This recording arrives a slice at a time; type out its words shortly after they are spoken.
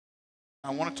I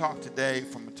want to talk today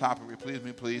from a topic where, please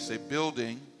me, please, say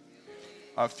building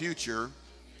a future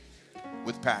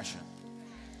with passion.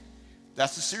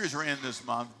 That's the series we're in this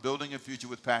month, building a future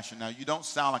with passion. Now, you don't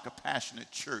sound like a passionate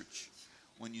church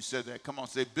when you said that. Come on,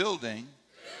 say building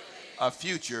a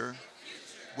future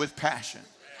with passion.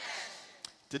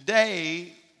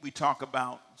 Today, we talk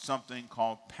about something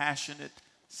called passionate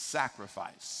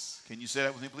sacrifice. Can you say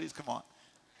that with me, please? Come on.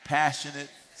 Passionate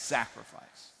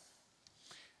sacrifice.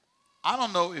 I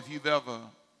don't know if you've ever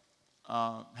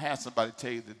had somebody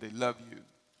tell you that they love you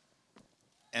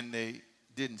and they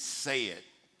didn't say it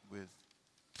with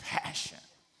passion.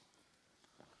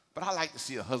 But I like to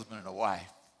see a husband and a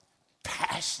wife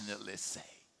passionately say,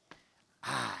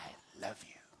 I love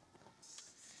you.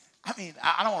 I mean,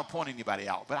 I don't want to point anybody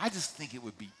out, but I just think it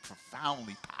would be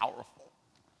profoundly powerful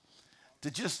to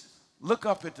just look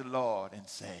up at the Lord and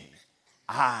say,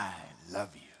 I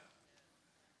love you.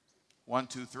 1,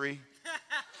 2, 3.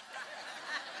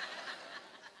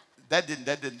 That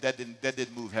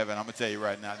didn't move heaven. I'm gonna tell you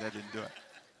right now, that didn't do it.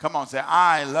 Come on, say,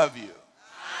 I love you. I love you.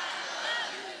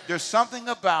 There's something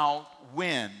about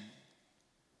when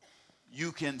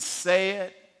you can say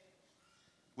it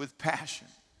with passion.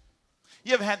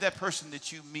 You ever had that person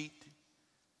that you meet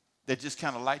that just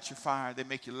kind of lights your fire? They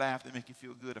make you laugh, they make you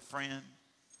feel good, a friend.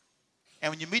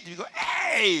 And when you meet them, you go,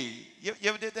 hey! You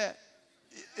ever did that?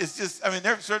 It's just, I mean,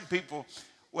 there are certain people,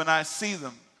 when I see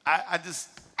them, I just,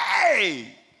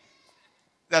 hey!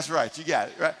 That's right, you got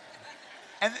it, right?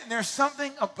 And there's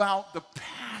something about the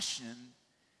passion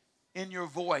in your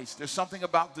voice. There's something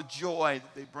about the joy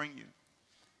that they bring you.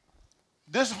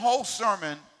 This whole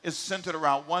sermon is centered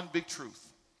around one big truth,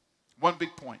 one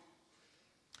big point.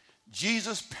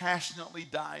 Jesus passionately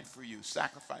died for you,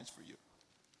 sacrificed for you.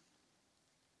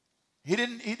 He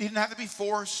didn't have to be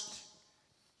forced.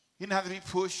 He didn't have to be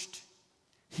pushed.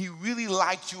 He really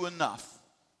liked you enough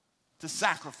to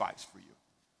sacrifice for you.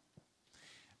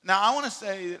 Now, I want to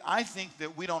say that I think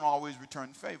that we don't always return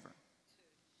the favor.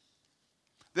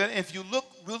 That if you look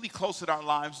really close at our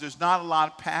lives, there's not a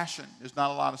lot of passion. There's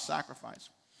not a lot of sacrifice.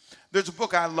 There's a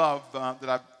book I love that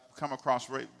I've come across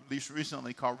at least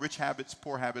recently called Rich Habits,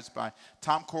 Poor Habits by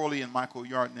Tom Corley and Michael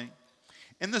Yardney.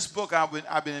 In this book,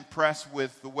 I've been impressed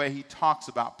with the way he talks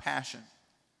about passion.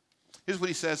 Here's what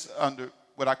he says under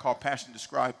what I call passion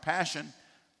described.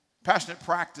 Passionate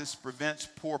practice prevents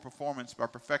poor performance by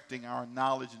perfecting our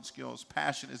knowledge and skills.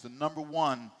 Passion is the number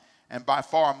one and by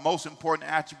far most important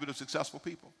attribute of successful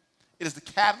people. It is the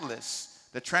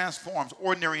catalyst that transforms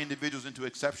ordinary individuals into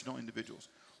exceptional individuals.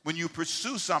 When you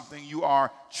pursue something you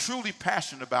are truly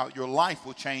passionate about, your life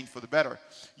will change for the better.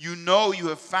 You know you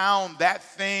have found that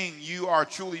thing you are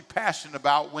truly passionate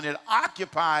about when it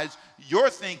occupies your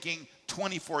thinking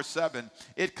 24/7.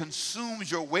 It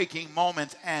consumes your waking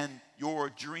moments and your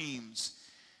dreams.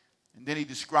 And then he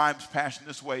describes passion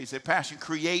this way. He said, passion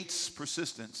creates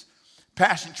persistence.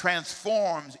 Passion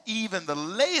transforms even the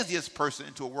laziest person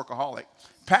into a workaholic.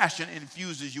 Passion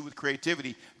infuses you with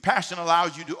creativity. Passion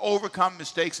allows you to overcome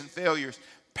mistakes and failures.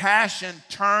 Passion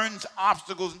turns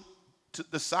obstacles to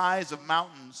the size of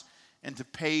mountains into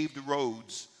paved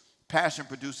roads. Passion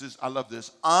produces, I love this,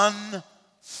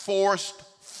 unforced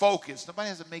focus. Nobody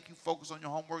has to make you focus on your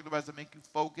homework. Nobody has to make you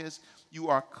focus. You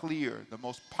are clear. The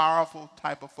most powerful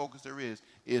type of focus there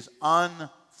is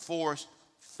unforced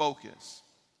focus.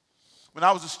 When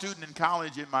I was a student in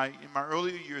college, in my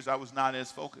earlier years, I was not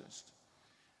as focused.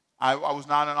 I was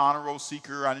not an honor roll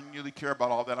seeker. I didn't really care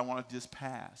about all that. I wanted to just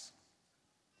pass.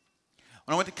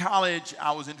 When I went to college,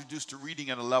 I was introduced to reading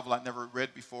at a level I'd never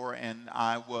read before, and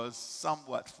I was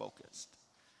somewhat focused.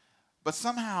 But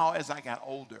somehow, as I got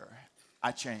older,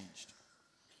 I changed.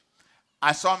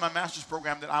 I saw in my master's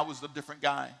program that I was a different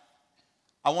guy.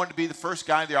 I wanted to be the first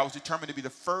guy there. I was determined to be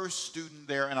the first student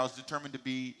there, and I was determined to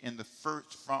be in the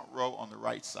first front row on the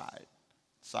right side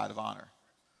of honor.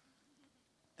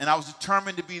 And I was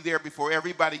determined to be there before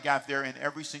everybody got there. In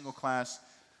every single class,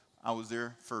 I was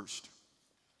there first.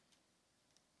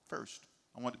 First.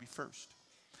 I wanted to be first.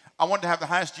 I wanted to have the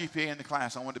highest GPA in the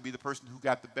class. I wanted to be the person who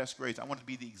got the best grades. I wanted to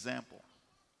be the example.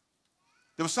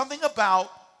 There was something about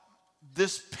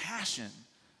this passion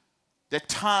that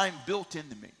time built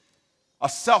into me, a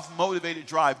self-motivated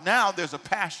drive. Now there's a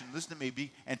passion, listen to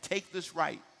me, and take this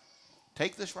right.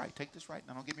 Take this right.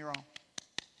 Now don't get me wrong.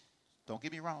 Don't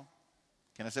get me wrong.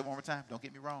 Can I say it one more time? Don't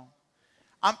get me wrong.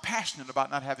 I'm passionate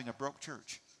about not having a broke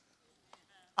church.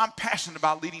 I'm passionate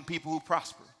about leading people who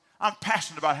prosper. I'm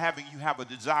passionate about having you have a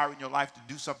desire in your life to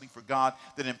do something for God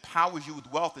that empowers you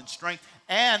with wealth and strength.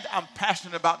 And I'm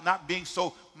passionate about not being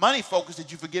so money focused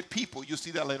that you forget people. You'll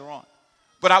see that later on.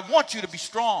 But I want you to be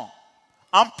strong.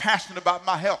 I'm passionate about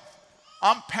my health.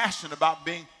 I'm passionate about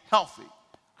being healthy.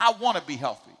 I want to be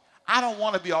healthy. I don't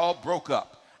want to be all broke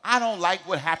up. I don't like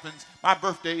what happens. My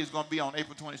birthday is going to be on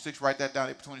April 26th. Write that down,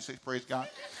 April 26th. Praise God.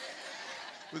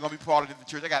 We're going to be partying at the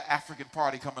church. I got an African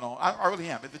party coming on. I really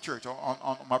am at the church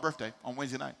on my birthday on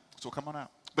Wednesday night. So come on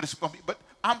out. But it's going to be. But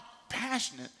I'm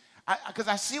passionate because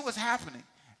I see what's happening.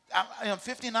 I'm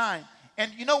 59,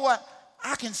 and you know what?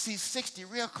 I can see 60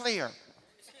 real clear.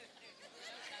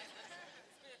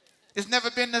 It's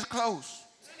never been this close.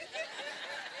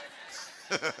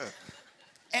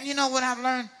 And you know what I've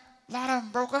learned? A lot of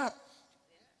them broke up.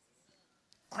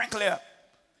 Crinkly up.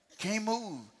 Can't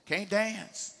move. Can't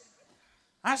dance.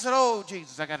 I said, oh,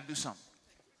 Jesus, I got to do something.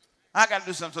 I got to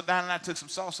do something. So Diane and I took some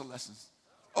salsa lessons.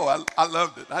 Oh, I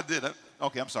loved it. I did.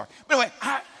 Okay, I'm sorry. But anyway,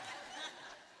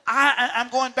 I'm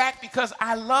going back because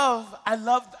I love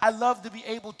to be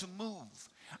able to move.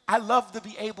 I love to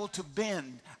be able to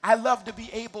bend. I love to be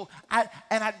able, I'm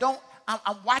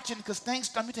watching because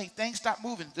things stop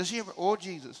moving. Just here, oh,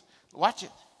 Jesus. Watch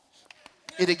it.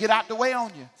 It'll get out the way on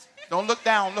you. Don't look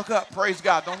down, look up. Praise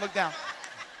God. Don't look down.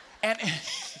 And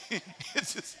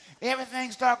it's just,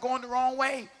 everything started going the wrong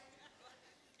way.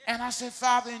 And I said,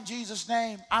 Father, in Jesus'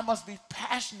 name, I must be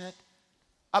passionate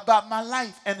about my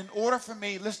life. And in order for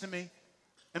me, listen to me,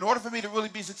 in order for me to really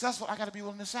be successful, I got to be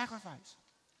willing to sacrifice.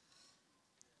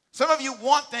 Some of you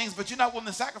want things, but you're not willing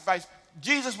to sacrifice.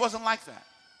 Jesus wasn't like that.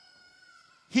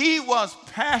 He was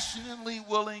passionately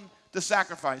willing to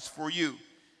sacrifice for you.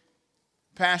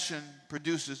 Passion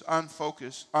produces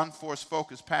unforced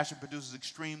focus. Passion produces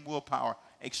extreme willpower.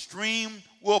 Extreme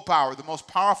willpower, the most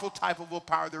powerful type of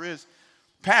willpower there is.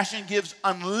 Passion gives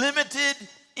unlimited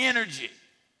energy.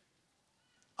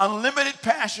 Unlimited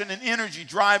passion and energy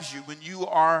drives you when you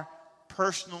are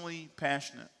personally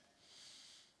passionate.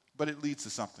 But it leads to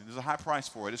something. There's a high price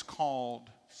for it. It's called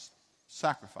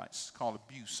sacrifice. It's called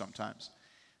abuse sometimes.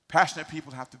 Passionate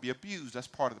people have to be abused. That's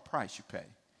part of the price you pay.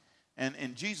 And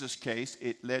in Jesus' case,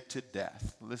 it led to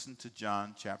death. Listen to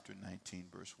John chapter 19,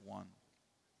 verse 1.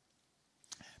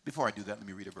 Before I do that, let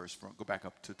me read a verse. Go back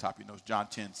up to the top of your notes. John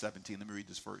 10, 17. Let me read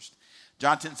this first.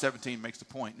 John 10, 17 makes the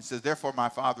point. It says, therefore my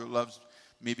Father loves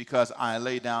me because I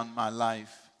lay down my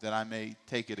life that I may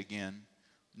take it again.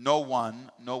 No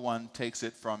one takes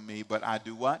it from me, but I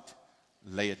do what?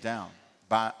 Lay it down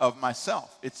of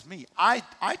myself. It's me. I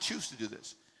choose to do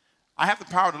this. I have the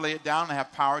power to lay it down, and I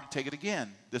have power to take it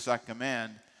again. This I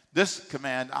command. This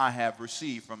command I have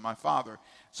received from my Father.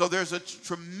 So there's a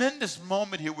tremendous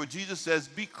moment here where Jesus says,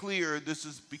 be clear, this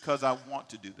is because I want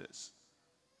to do this.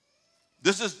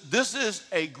 This is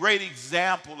a great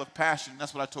example of passion.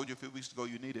 That's what I told you a few weeks ago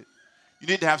you needed. You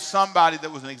need to have somebody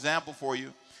that was an example for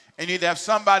you. And you need to have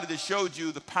somebody that showed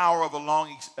you the power of a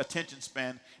long attention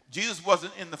span. Jesus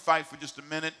wasn't in the fight for just a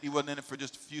minute. He wasn't in it for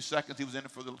just a few seconds. He was in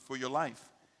it for your life.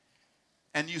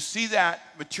 And you see that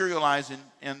materialize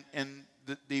in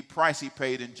the price he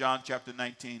paid in John chapter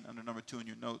 19 under number 2 in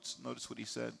your notes. Notice what he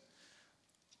said.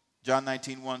 John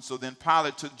 19:1. So then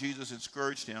Pilate took Jesus and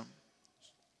scourged him.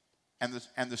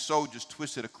 And the soldiers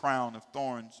twisted a crown of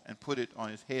thorns and put it on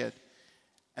his head.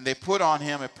 And they put on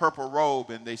him a purple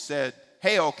robe and they said,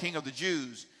 Hail, King of the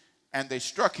Jews. And they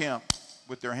struck him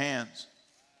with their hands.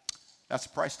 That's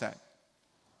the price tag.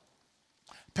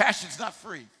 Passion's not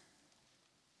free.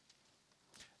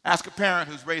 Ask a parent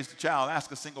who's raised a child.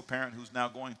 Ask a single parent who's now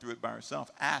going through it by herself.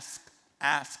 Ask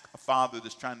a father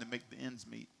that's trying to make the ends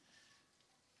meet.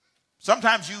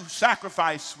 Sometimes you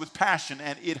sacrifice with passion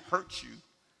and it hurts you.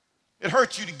 It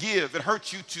hurts you to give. It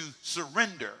hurts you to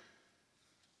surrender.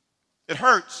 It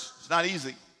hurts. It's not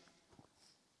easy.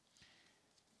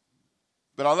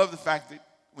 But I love the fact that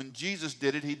when Jesus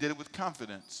did it, he did it with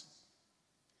confidence.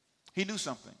 He knew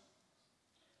something.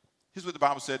 Here's what the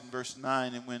Bible said in verse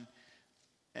 9.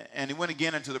 And he went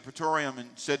again into the praetorium and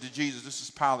said to Jesus, this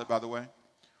is Pilate, by the way.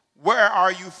 Where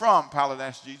are you from? Pilate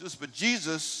asked Jesus. But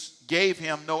Jesus gave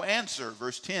him no answer.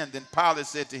 Verse 10. Then Pilate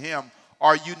said to him,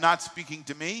 are you not speaking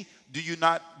to me? Do you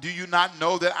not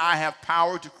know that I have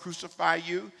power to crucify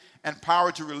you and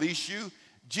power to release you?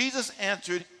 Jesus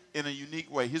answered in a unique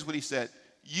way. Here's what he said.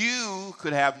 You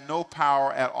could have no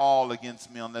power at all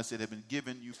against me unless it had been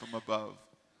given you from above.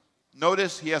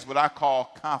 Notice he has what I call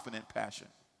confident passion.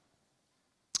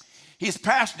 He's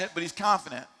passionate, but he's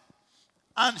confident.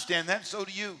 I understand that, so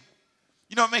do you.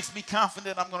 You know what makes me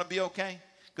confident I'm going to be okay?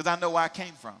 Because I know where I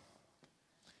came from.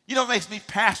 You know what makes me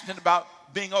passionate about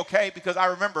being okay? Because I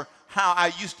remember how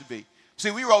I used to be. See,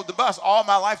 we rode the bus all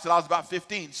my life till I was about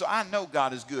 15, so I know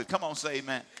God is good. Come on, say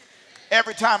amen.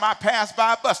 Every time I pass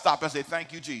by a bus stop, I say,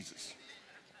 thank you, Jesus.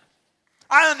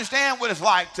 I understand what it's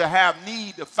like to have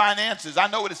need of finances. I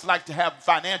know what it's like to have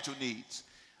financial needs.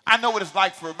 I know what it's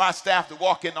like for my staff to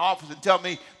walk in the office and tell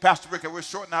me, Pastor Rick, we're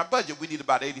shorting our budget. We need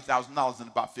about $80,000 in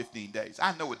about 15 days.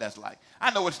 I know what that's like.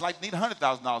 I know what it's like to need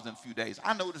 $100,000 in a few days.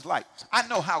 I know what it's like. I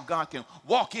know how God can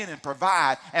walk in and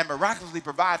provide and miraculously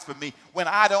provides for me when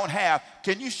I don't have.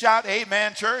 Can you shout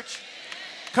amen, church?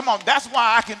 Come on, that's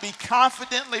why I can be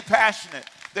confidently passionate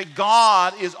that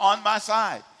God is on my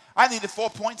side. I needed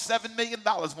 $4.7 million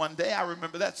one day. I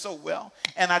remember that so well.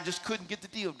 And I just couldn't get the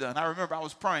deal done. I remember I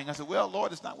was praying. I said, well,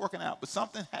 Lord, it's not working out. But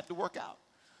something had to work out.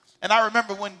 And I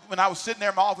remember when I was sitting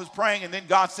there in my office praying, and then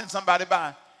God sent somebody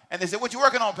by. And they said, what you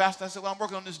working on, Pastor? I said, well, I'm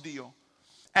working on this deal.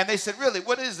 And they said, really,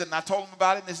 what is it? And I told them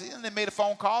about it. And they said, and they made a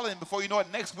phone call. And before you know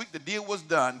it, next week, the deal was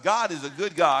done. God is a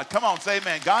good God. Come on, say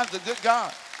amen. God's a good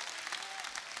God.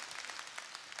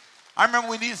 I remember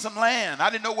we needed some land. I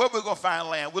didn't know where we were going to find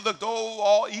land. We looked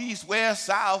all east, west,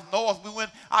 south, north.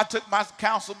 I took my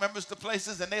council members to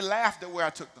places, and they laughed at where I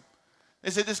took them.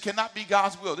 They said, this cannot be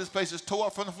God's will. This place is tore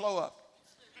up from the floor up.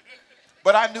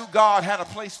 But I knew God had a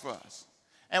place for us.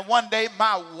 And one day,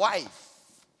 my wife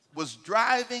was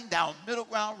driving down Middle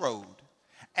Ground Road,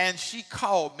 and she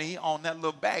called me on that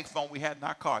little bag phone we had in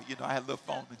our car. You know, I had a little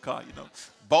phone in the car, you know,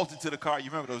 bolted to the car.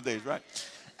 You remember those days, right?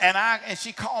 And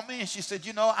she called me and she said,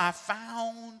 you know, I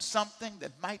found something that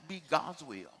might be God's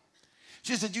will.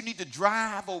 She said, you need to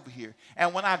drive over here.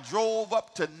 And when I drove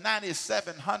up to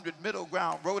 9700 Middle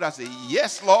Ground Road, I said,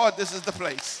 yes, Lord, this is the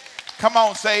place. Come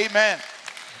on, say amen.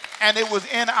 And it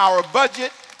was in our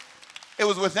budget. It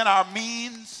was within our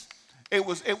means. It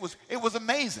was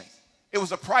amazing. It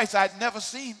was a price I'd never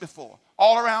seen before,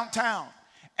 all around town.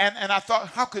 And I thought,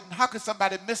 how could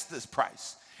somebody miss this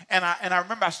price? And I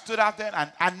remember I stood out there,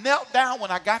 and I knelt down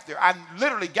when I got there. I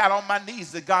literally got on my knees and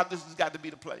said, God, this has got to be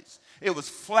the place. It was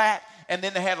flat, and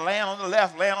then they had land on the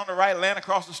left, land on the right, land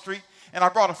across the street. And I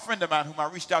brought a friend of mine whom I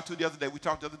reached out to the other day. We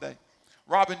talked the other day,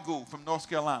 Robin Gould from North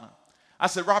Carolina. I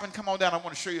said, Robin, come on down. I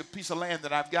want to show you a piece of land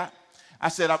that I've got. I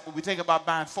said, we think about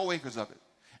buying 4 acres of it.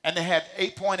 And they had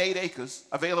 8.8 acres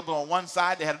available on one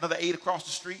side. They had another 8 across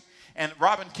the street. And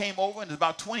Robin came over, and there's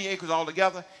about 20 acres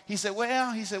altogether. He said,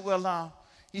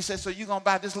 so you're going to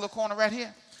buy this little corner right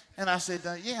here? And I said,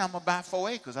 yeah, I'm going to buy 4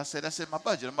 acres. I said, that's in my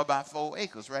budget. I'm going to buy 4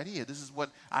 acres right here. This is what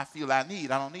I feel I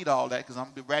need. I don't need all that because I'm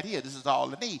right here. This is all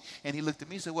I need. And he looked at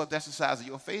me and said, well, if that's the size of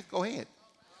your faith, go ahead.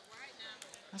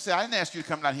 I said, I didn't ask you to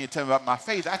come down here and tell me about my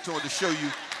faith. I told you to show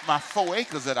you my 4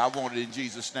 acres that I wanted in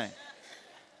Jesus' name.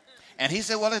 And he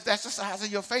said, well, if that's the size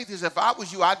of your faith, he said, if I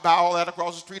was you, I'd buy all that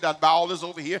across the street. I'd buy all this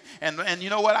over here. And you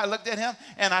know what? I looked at him,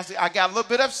 and I said, I got a little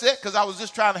bit upset because I was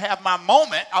just trying to have my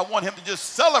moment. I want him to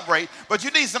just celebrate. But you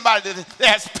need somebody that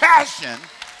has passion,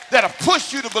 that'll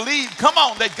push you to believe, come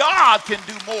on, that God can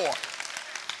do more.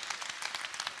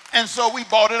 And so we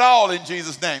bought it all in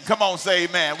Jesus' name. Come on, say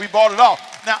amen. We bought it all.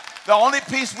 Now, the only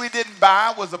piece we didn't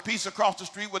buy was a piece across the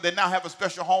street where they now have a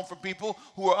special home for people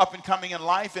who are up and coming in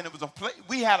life. And it was a place,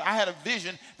 I had a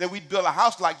vision that we'd build a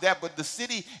house like that, but the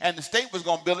city and the state was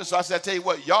going to build it. So I said, I tell you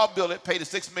what, y'all build it, pay the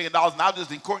 $6 million, and I'll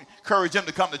just encourage them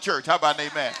to come to church. How about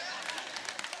an amen?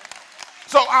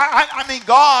 So, I mean,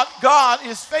 God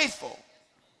is faithful.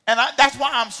 And that's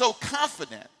why I'm so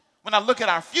confident when I look at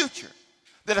our future,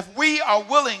 that if we are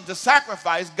willing to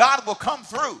sacrifice, God will come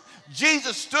through.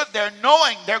 Jesus stood there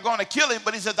knowing they're going to kill him,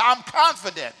 but he said, I'm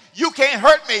confident. You can't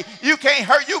hurt me. You can't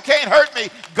hurt me.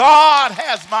 God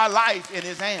has my life in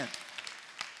his hand.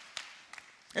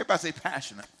 Everybody say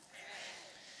passionate.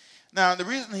 Now, the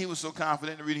reason he was so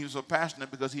confident, the reason he was so passionate,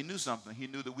 because he knew something. He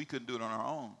knew that we couldn't do it on our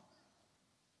own.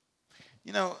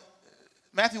 You know,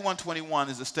 Matthew 1:21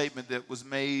 is a statement that was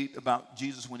made about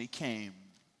Jesus when he came.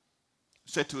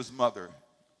 Said to his mother,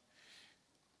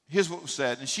 here's what was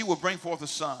said, and she will bring forth a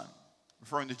son,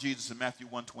 referring to Jesus in Matthew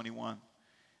 1:21.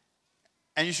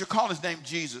 And you shall call his name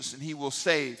Jesus, and he will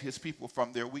save his people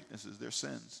from their weaknesses, their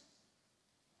sins.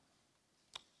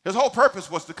 His whole purpose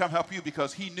was to come help you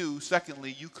because he knew,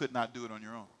 secondly, you could not do it on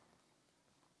your own.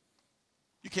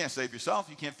 You can't save yourself.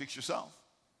 You can't fix yourself.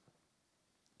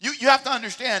 You have to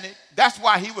understand it. That's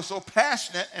why he was so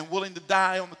passionate and willing to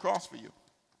die on the cross for you,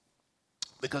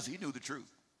 because he knew the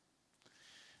truth.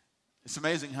 It's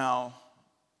amazing how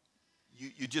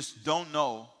you just don't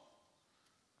know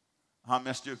how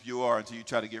messed up you are until you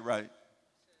try to get right.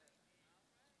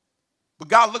 But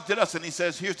God looked at us and he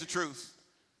says, here's the truth.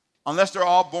 Unless they're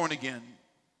all born again,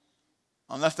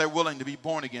 unless they're willing to be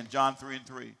born again, John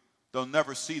 3:3, they'll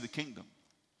never see the kingdom.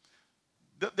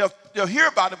 They'll hear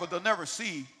about it, but they'll never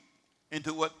see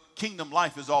into what kingdom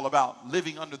life is all about.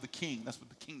 Living under the king, that's what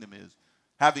the kingdom is.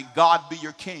 Having God be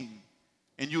your king,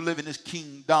 and you live in his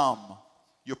kingdom.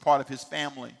 You're part of his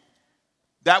family.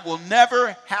 That will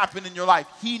never happen in your life.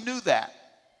 He knew that.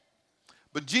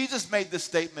 But Jesus made this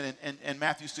statement in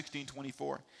Matthew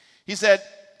 16:24. He said,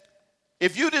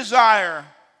 if you desire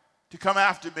to come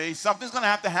after me, something's going to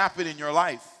have to happen in your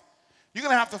life. You're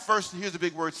going to have to first, here's the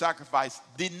big word, sacrifice.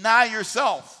 Deny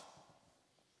yourself.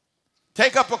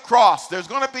 Take up a cross. There's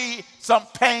going to be some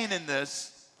pain in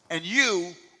this. And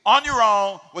you, on your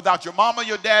own, without your mama,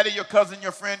 your daddy, your cousin,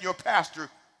 your friend, your pastor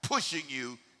pushing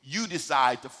you, you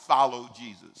decide to follow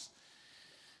Jesus.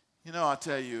 You know, I'll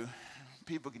tell you,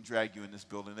 people can drag you in this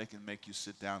building. They can make you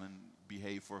sit down and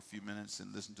behave for a few minutes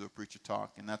and listen to a preacher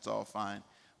talk, and that's all fine.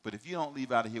 But if you don't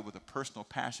leave out of here with a personal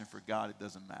passion for God, it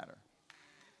doesn't matter.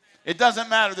 It doesn't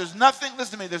matter. There's nothing,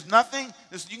 listen to me, there's nothing,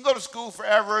 you can go to school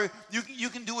forever, you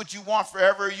can do what you want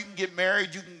forever, you can get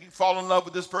married, you can fall in love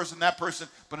with this person, that person,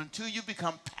 but until you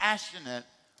become passionate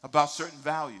about certain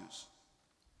values,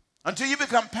 until you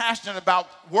become passionate about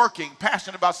working,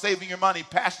 passionate about saving your money,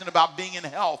 passionate about being in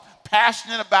health,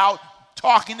 passionate about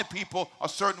talking to people a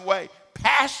certain way,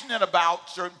 passionate about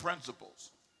certain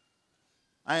principles.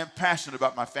 I am passionate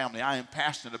about my family. I am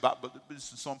passionate about, but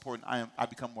this is so important, I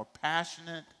become more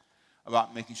passionate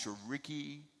about making sure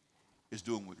Ricky is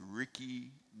doing what Ricky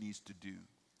needs to do.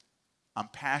 I'm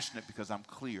passionate because I'm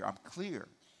clear. I'm clear.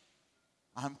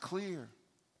 I'm clear.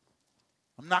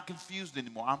 I'm not confused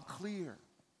anymore. I'm clear.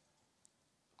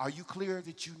 Are you clear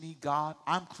that you need God?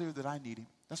 I'm clear that I need him.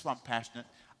 That's why I'm passionate.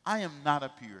 I am not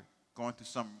up here going through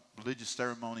some religious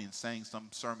ceremony and saying some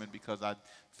sermon because I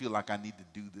feel like I need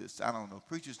to do this. I don't know.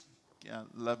 Preachers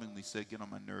lovingly say, get on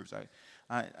my nerves.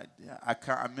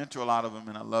 I mentor a lot of them,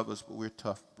 and I love us, but we're a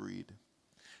tough breed.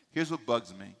 Here's what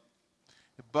bugs me.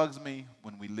 It bugs me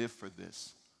when we live for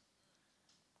this.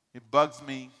 It bugs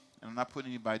me, and I'm not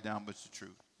putting anybody down, but it's the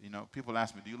truth. You know, people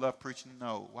ask me, do you love preaching?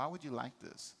 No. Why would you like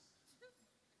this?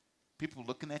 People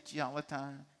looking at you all the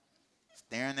time,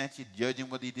 staring at you, judging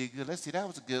what he did good. Let's see, that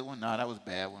was a good one. No, that was a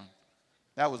bad one.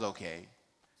 That was okay.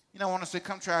 You know, I want to say,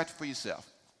 come try it for yourself.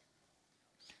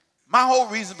 My whole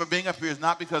reason for being up here is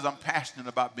not because I'm passionate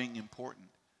about being important.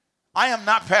 I am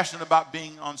not passionate about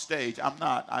being on stage. I'm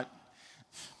not.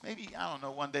 Maybe, I don't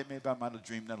know, one day maybe I might have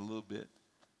dreamed that a little bit.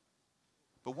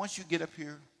 But once you get up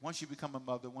here, once you become a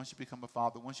mother, once you become a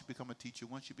father, once you become a teacher,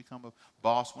 once you become a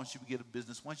boss, once you get a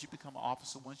business, once you become an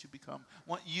officer,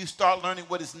 you start learning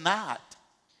what it's not.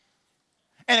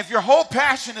 And if your whole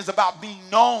passion is about being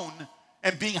known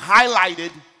and being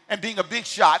highlighted and being a big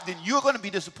shot, then you're going to be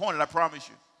disappointed, I promise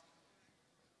you.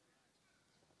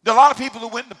 There are a lot of people who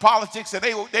went into politics and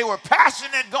they were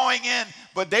passionate going in,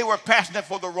 but they were passionate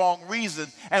for the wrong reason.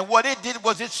 And what it did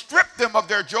was it stripped them of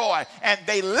their joy, and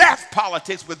they left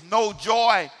politics with no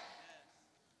joy.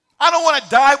 I don't want to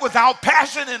die without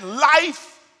passion in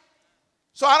life.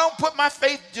 So I don't put my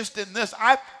faith just in this.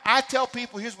 I tell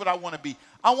people, here's what I want to be.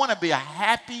 I want to be a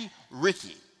happy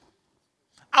Ricky.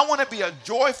 I want to be a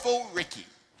joyful Ricky.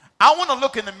 I want to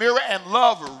look in the mirror and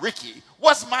love Ricky.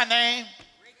 What's my name?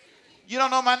 You don't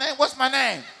know my name? What's my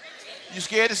name? Ricky. You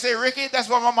scared to say Ricky? That's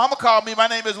what my mama called me. My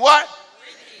name is what?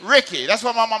 Ricky. That's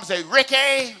what my mama said.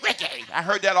 Ricky, Ricky. I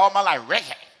heard that all my life.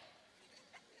 Ricky.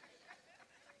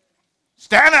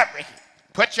 Stand up, Ricky.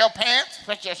 Put your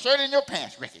shirt in your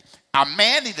pants, Ricky. A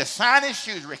man needs to sign his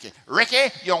shoes, Ricky. Ricky,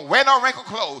 you don't wear no wrinkled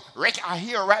clothes. Ricky, I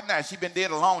hear her right now. She's been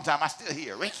dead a long time. I still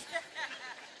hear her. Ricky.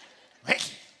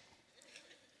 Ricky.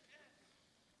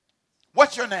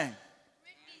 What's your name?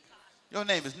 Your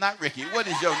name is not Ricky. What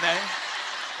is your name?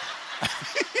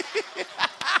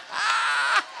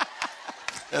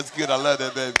 That's good. I love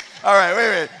that, baby. All right,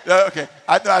 wait. Okay,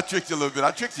 I know I tricked you a little bit.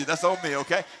 I tricked you. That's on me,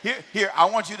 okay? Here. I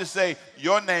want you to say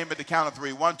your name at the count of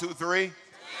 3. 1, 2, 3.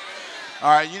 All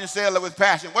right, you can say it with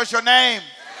passion. What's your name?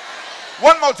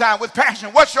 One more time, with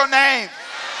passion. What's your name?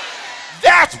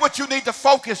 That's what you need to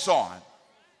focus on.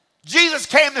 Jesus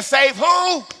came to save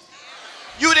who?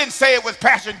 You didn't say it with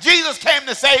passion. Jesus came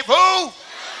to save who?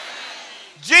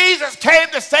 Jesus came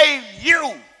to save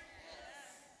you.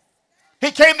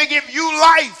 He came to give you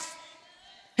life.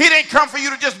 He didn't come for you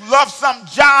to just love some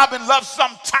job and love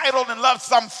some title and love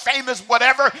some famous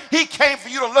whatever. He came for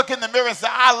you to look in the mirror and say,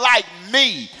 I like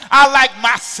me. I like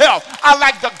myself. I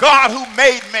like the God who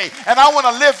made me. And I want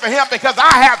to live for him because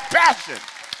I have passion.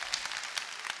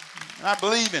 And I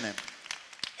believe in him.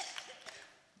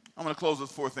 I'm going to close with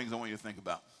 4 things I want you to think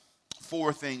about.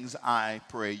 4 things I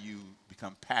pray you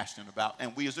become passionate about,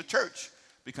 and we as a church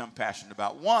become passionate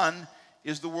about. 1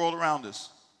 is the world around us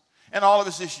and all of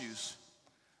its issues.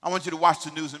 I want you to watch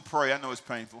the news and pray. I know it's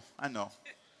painful. I know.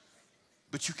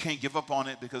 But you can't give up on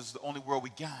it because it's the only world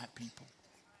we got, people.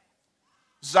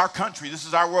 This is our country. This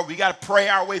is our world. We got to pray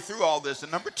our way through all this.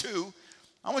 And number 2,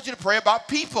 I want you to pray about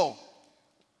people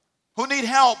who need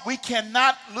help. We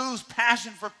cannot lose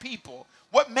passion for people.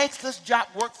 What makes this job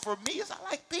work for me is I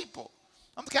like people.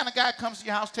 I'm the kind of guy that comes to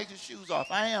your house, takes his shoes off.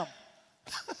 I am.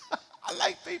 I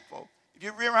like people. If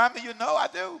you're around me, you know I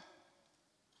do.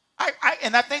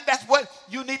 And I think that's what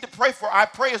you need to pray for. I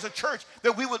pray as a church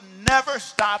that we would never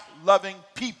stop loving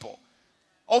people.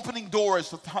 Opening doors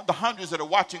for the hundreds that are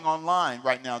watching online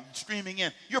right now, streaming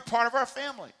in. You're part of our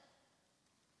family.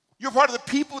 You're part of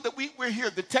the people that we're here.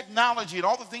 The technology and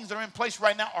all the things that are in place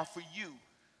right now are for you.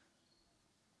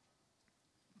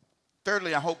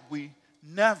 Thirdly, I hope we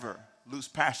never lose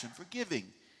passion for giving.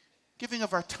 Giving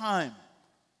of our time.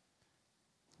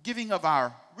 Giving of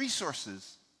our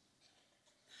resources.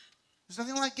 There's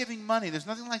nothing like giving money. There's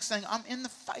nothing like saying, I'm in the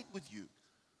fight with you.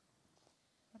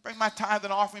 I bring my tithe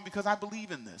and offering because I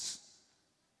believe in this.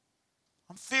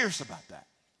 I'm fierce about that.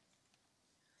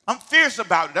 I'm fierce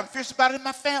about it. I'm fierce about it in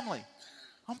my family.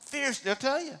 I'm fierce, they'll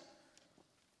tell you.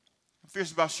 I'm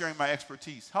fierce about sharing my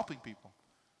expertise, helping people.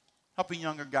 Helping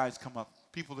younger guys come up.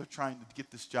 People that are trying to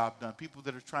get this job done. People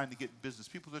that are trying to get in business.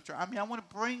 People that are trying, I want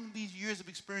to bring these years of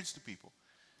experience to people.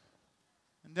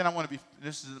 And then I want to be,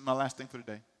 this is my last thing for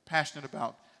today, passionate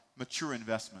about mature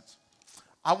investments.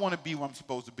 I want to be where I'm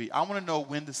supposed to be. I want to know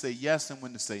when to say yes and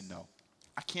when to say no.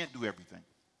 I can't do everything.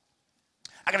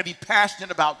 I got to be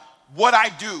passionate about what I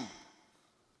do.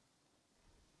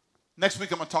 Next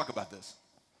week I'm going to talk about this.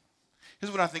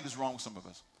 Here's what I think is wrong with some of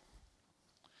us.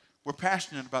 We're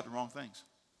passionate about the wrong things.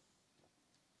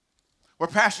 We're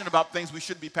passionate about things we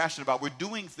shouldn't be passionate about. We're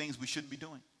doing things we shouldn't be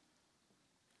doing.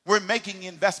 We're making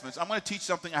investments. I'm going to teach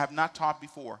something I have not taught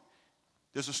before.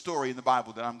 There's a story in the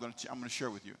Bible that I'm going to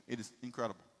share with you. It is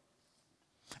incredible.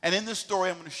 And in this story,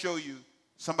 I'm going to show you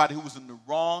somebody who was in the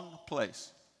wrong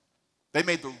place. They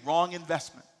made the wrong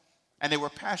investment, and they were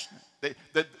passionate.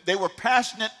 They were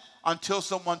passionate until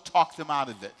someone talked them out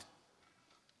of it,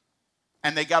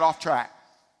 and they got off track.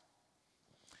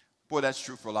 Boy, that's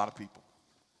true for a lot of people.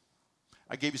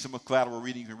 I gave you some collateral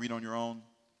reading you can read on your own.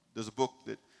 There's a book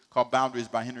called Boundaries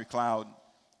by Henry Cloud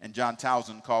and John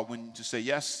Townsend called When to Say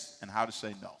Yes and How to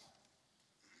Say No.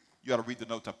 You ought to read the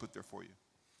notes I put there for you.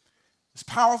 It's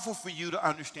powerful for you to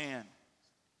understand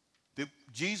that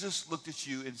Jesus looked at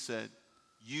you and said,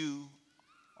 you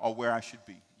are where I should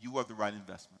be. You are the right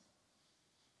investment.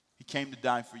 He came to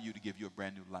die for you to give you a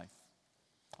brand new life.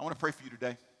 I want to pray for you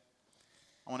today.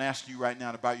 I want to ask you right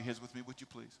now to bow your heads with me, would you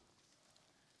please?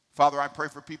 Father, I pray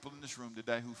for people in this room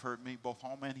today who've heard me both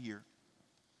home and here.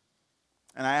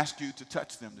 And I ask you to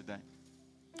touch them today.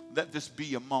 Let this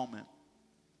be a moment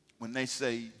when they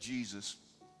say, Jesus,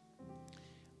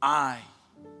 I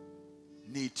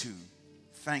need to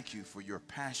thank you for your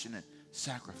passionate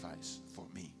sacrifice for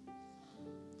me.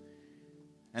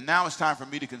 And now it's time for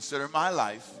me to consider my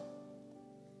life.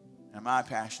 Am I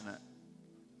passionate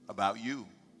about you?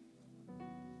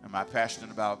 Am I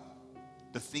passionate about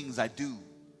the things I do?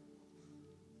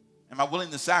 Am I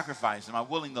willing to sacrifice? Am I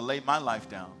willing to lay my life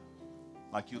down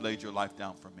like you laid your life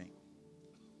down for me?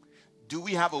 Do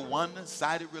we have a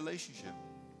one-sided relationship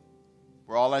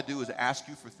where all I do is ask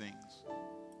you for things?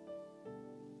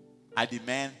 I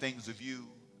demand things of you.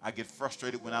 I get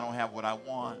frustrated when I don't have what I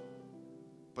want,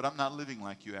 but I'm not living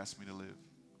like you asked me to live.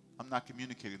 I'm not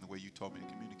communicating the way you told me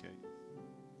to communicate.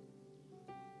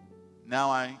 Now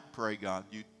I pray, God,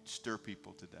 you stir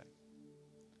people today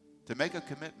to make a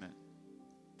commitment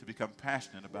to become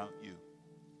passionate about you,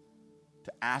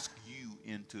 to ask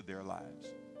you into their lives.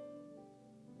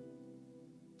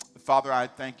 Father, I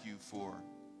thank you for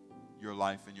your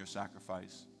life and your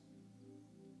sacrifice.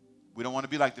 We don't want to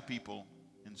be like the people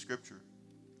in Scripture.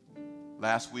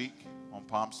 Last week on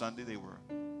Palm Sunday, they were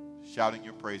shouting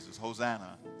your praises.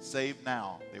 Hosanna, save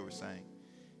now, they were saying.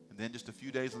 And then just a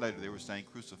few days later, they were saying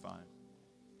crucify him.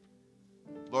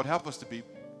 Lord, help us to be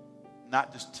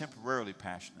not just temporarily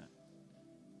passionate,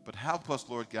 but help us,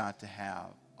 Lord God, to have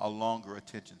a longer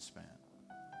attention span.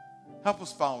 Help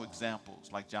us follow examples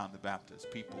like John the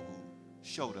Baptist, people who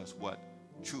showed us what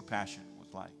true passion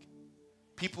was like.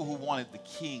 People who wanted the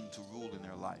king to rule in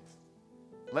their life.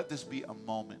 Let this be a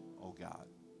moment, oh God,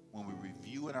 when we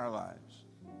review in our lives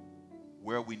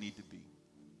where we need to be.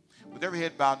 With every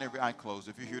head bowed and every eye closed,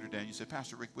 if you're here today and you say,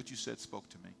 Pastor Rick, what you said spoke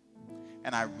to me,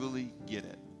 and I really get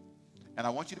it, and I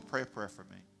want you to pray a prayer for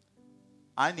me.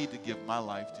 I need to give my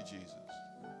life to Jesus.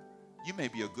 You may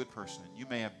be a good person. You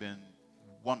may have been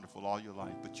wonderful all your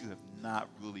life, but you have not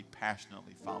really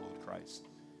passionately followed Christ.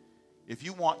 If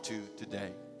you want to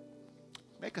today,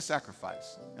 make a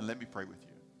sacrifice and let me pray with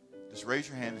you. Just raise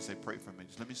your hand and say, pray for me.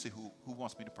 Just let me see who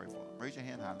wants me to pray for them. Raise your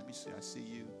hand high. Let me see. I see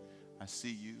you. I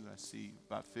see you. I see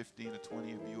about 15 or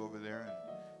 20 of you over there, and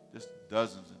just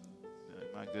dozens. And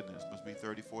my goodness, must be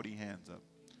 30, 40 hands up.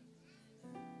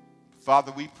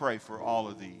 Father, we pray for all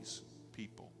of these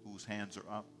people whose hands are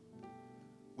up.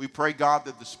 We pray, God,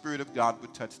 that the Spirit of God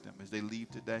would touch them as they leave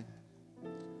today.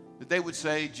 That they would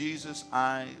say, Jesus,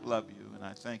 I love you, and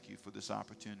I thank you for this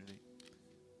opportunity.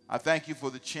 I thank you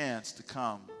for the chance to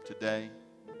come today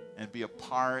and be a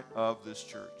part of this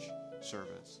church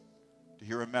service, to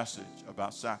hear a message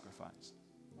about sacrifice.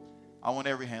 I want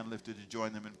every hand lifted to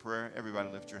join them in prayer. Everybody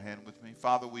lift your hand with me.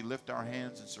 Father, we lift our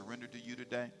hands and surrender to you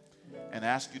today and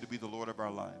ask you to be the Lord of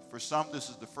our life. For some, this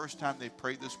is the first time they've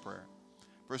prayed this prayer.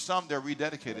 For some, they're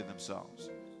rededicated themselves.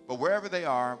 But wherever they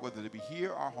are, whether they be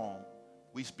here or home,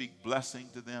 we speak blessing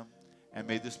to them, and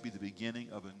may this be the beginning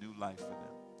of a new life for them.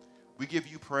 We give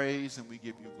you praise and we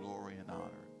give you glory and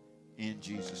honor in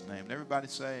Jesus' name. And everybody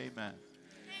say amen.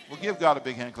 Well, give God a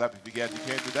big hand clap if you came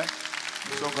today.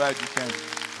 I'm so glad you came.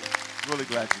 Really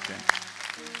glad you came.